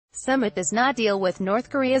Summit does not deal with North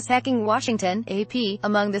Korea's hacking. Washington, AP.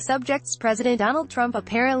 Among the subjects President Donald Trump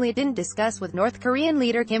apparently didn't discuss with North Korean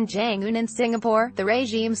leader Kim Jong-un in Singapore, the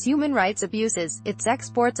regime's human rights abuses, its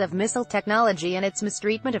exports of missile technology and its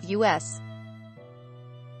mistreatment of U.S.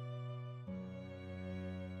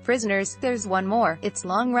 prisoners. There's one more: its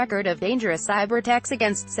long record of dangerous cyber attacks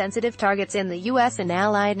against sensitive targets in the U.S. and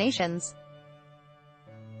allied nations.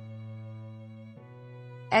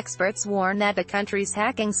 Experts warn that the country's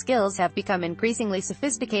hacking skills have become increasingly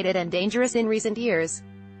sophisticated and dangerous in recent years.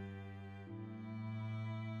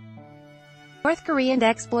 North Korean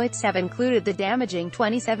exploits have included the damaging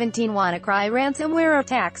 2017 WannaCry ransomware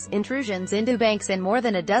attacks, intrusions into banks in more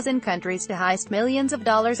than a dozen countries to heist millions of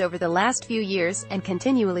dollars over the last few years, and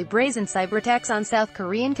continually brazen cyberattacks on South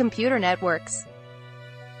Korean computer networks.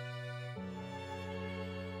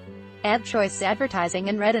 Ad choice advertising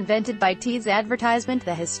and Red invented by T's advertisement.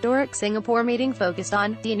 The historic Singapore meeting focused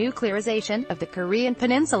on denuclearization of the Korean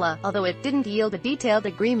peninsula, although it didn't yield a detailed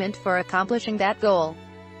agreement for accomplishing that goal.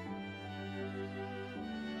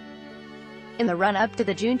 In the run-up to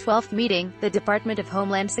the June 12 meeting, the Department of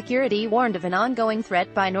Homeland Security warned of an ongoing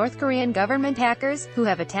threat by North Korean government hackers, who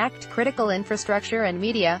have attacked critical infrastructure and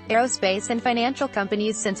media, aerospace and financial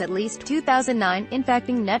companies since at least 2009,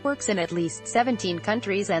 infecting networks in at least 17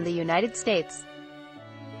 countries and the United States.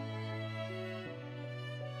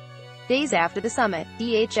 Days after the summit,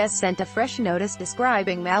 DHS sent a fresh notice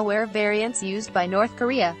describing malware variants used by North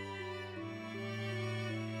Korea.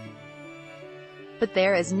 But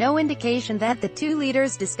there is no indication that the two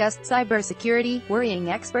leaders discussed cybersecurity,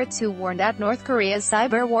 worrying experts who warned that North Korea's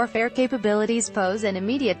cyber warfare capabilities pose an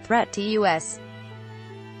immediate threat to U.S.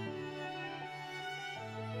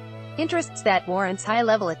 interests that warrants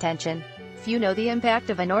high-level attention. Few know the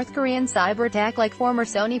impact of a North Korean cyber attack like former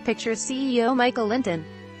Sony Pictures CEO Michael Lynton.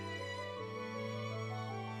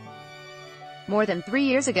 More than 3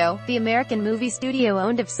 years ago, the American movie studio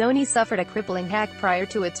owned of Sony suffered a crippling hack prior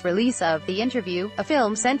to its release of The Interview, a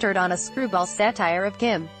film centered on a screwball satire of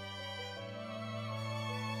Kim.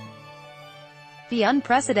 The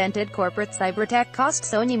unprecedented corporate cyberattack cost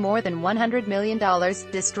Sony more than $100 million,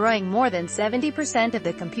 destroying more than 70% of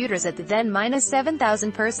the computers at the then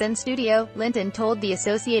 -7,000-person studio, Lynton told the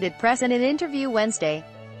Associated Press in an interview Wednesday.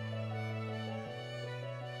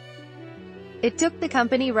 It took the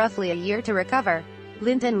company roughly a year to recover.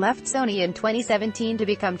 Lynton left Sony in 2017 to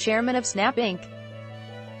become chairman of Snap Inc.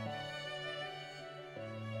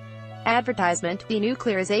 Advertisement: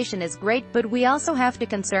 denuclearization is great, but we also have to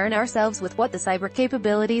concern ourselves with what the cyber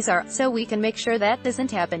capabilities are, so we can make sure that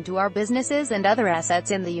doesn't happen to our businesses and other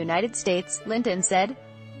assets in the United States, Lynton said.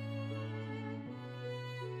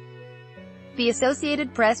 The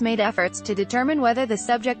Associated Press made efforts to determine whether the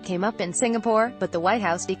subject came up in Singapore, but the White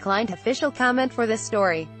House declined official comment for this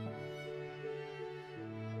story.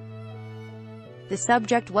 The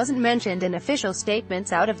subject wasn't mentioned in official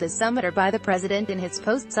statements out of the summit or by the president in his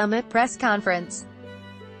post-summit press conference.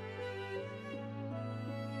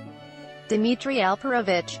 Dmitry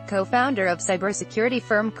Alperovich, co-founder of cybersecurity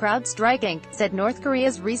firm CrowdStrike Inc., said North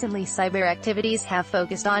Korea's recently cyber activities have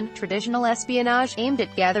focused on traditional espionage aimed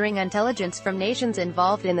at gathering intelligence from nations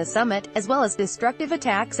involved in the summit, as well as destructive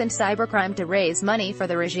attacks and cybercrime to raise money for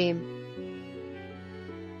the regime.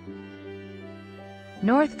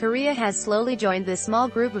 North Korea has slowly joined this small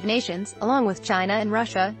group of nations, along with China and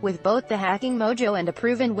Russia, with both the hacking mojo and a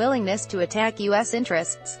proven willingness to attack U.S.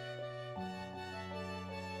 interests.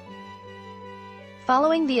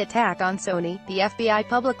 Following the attack on Sony, the FBI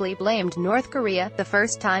publicly blamed North Korea, the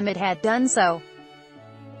first time it had done so.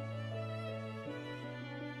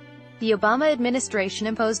 The Obama administration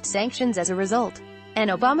imposed sanctions as a result. An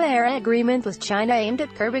Obama-era agreement with China aimed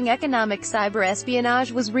at curbing economic cyber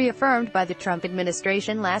espionage was reaffirmed by the Trump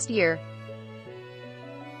administration last year.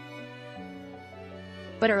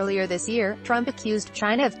 But earlier this year, Trump accused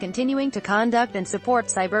China of continuing to conduct and support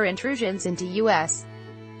cyber intrusions into U.S.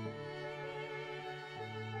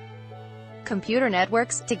 computer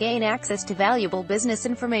networks, to gain access to valuable business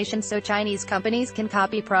information so Chinese companies can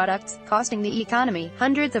copy products, costing the economy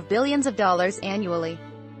hundreds of billions of dollars annually.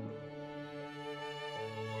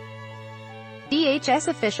 DHS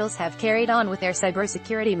officials have carried on with their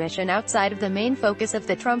cybersecurity mission outside of the main focus of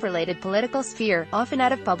the Trump-related political sphere, often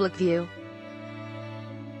out of public view.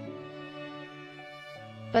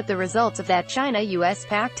 But the results of that China-US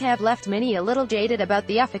pact have left many a little jaded about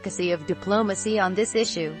the efficacy of diplomacy on this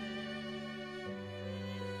issue.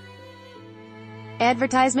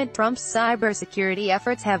 Advertisement: Trump's cybersecurity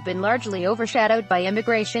efforts have been largely overshadowed by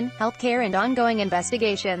immigration, healthcare and ongoing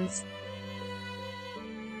investigations.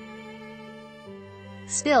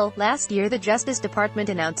 Still, last year the Justice Department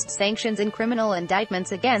announced sanctions and criminal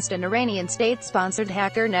indictments against an Iranian state-sponsored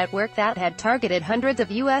hacker network that had targeted hundreds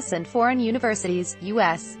of U.S. and foreign universities,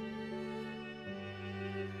 U.S.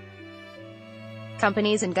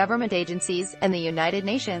 companies and government agencies, and the United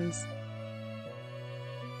Nations.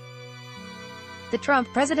 The Trump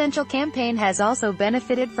presidential campaign has also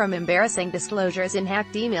benefited from embarrassing disclosures in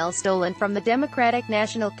hacked emails stolen from the Democratic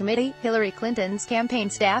National Committee, Hillary Clinton's campaign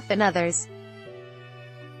staff and others.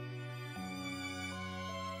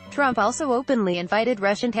 Trump also openly invited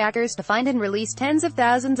Russian hackers to find and release tens of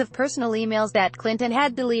thousands of personal emails that Clinton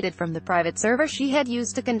had deleted from the private server she had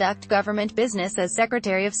used to conduct government business as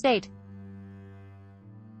Secretary of State.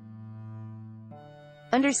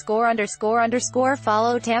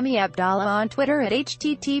 Follow Tammy Abdallah on Twitter at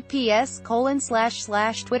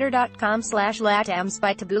https://twitter.com/latams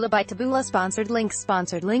by Taboola. Sponsored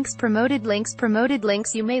links, promoted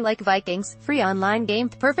links. You may like Vikings, free online game,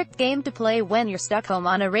 perfect game to play when you're stuck home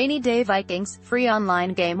on a rainy day. Vikings, free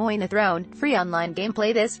online game. Win a throne, free online game.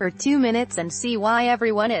 Play this for 2 minutes and see why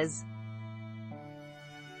everyone is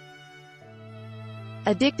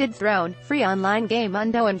addicted. Throne, free online game.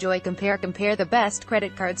 Undo. Enjoy. Compare the best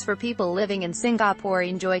credit cards for people living in Singapore.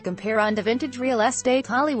 Enjoy. Compare Undo. Vintage real estate.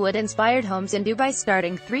 Hollywood inspired homes in Dubai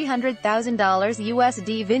starting $300,000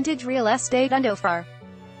 USD. Vintage real estate. Undo. Far